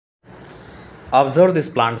Observe this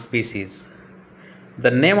plant species. The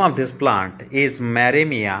name of this plant is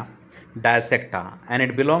Merremia dissecta and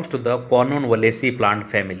it belongs to the Convolvulaceae plant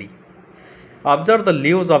family. Observe the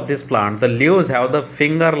leaves of this plant. The leaves have the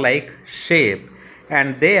finger-like shape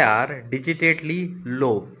and they are digitally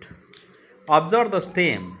lobed. Observe the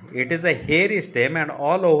stem. It is a hairy stem and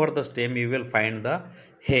all over the stem you will find the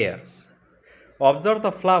hairs. Observe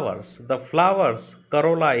the flowers. The flowers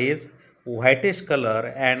corolla is whitish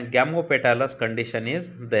color and gamopetalous condition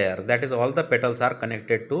is there. That is, all the petals are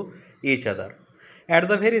connected to each other. At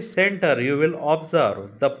the very center you will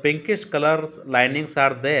observe the pinkish colors linings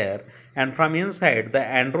are there and from inside the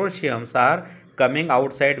androeciums are coming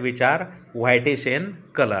outside which are whitish in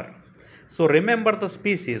color. So remember the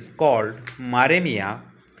species called Merremia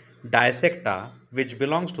dissecta which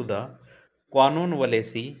belongs to the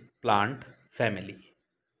Convolvulaceae plant family.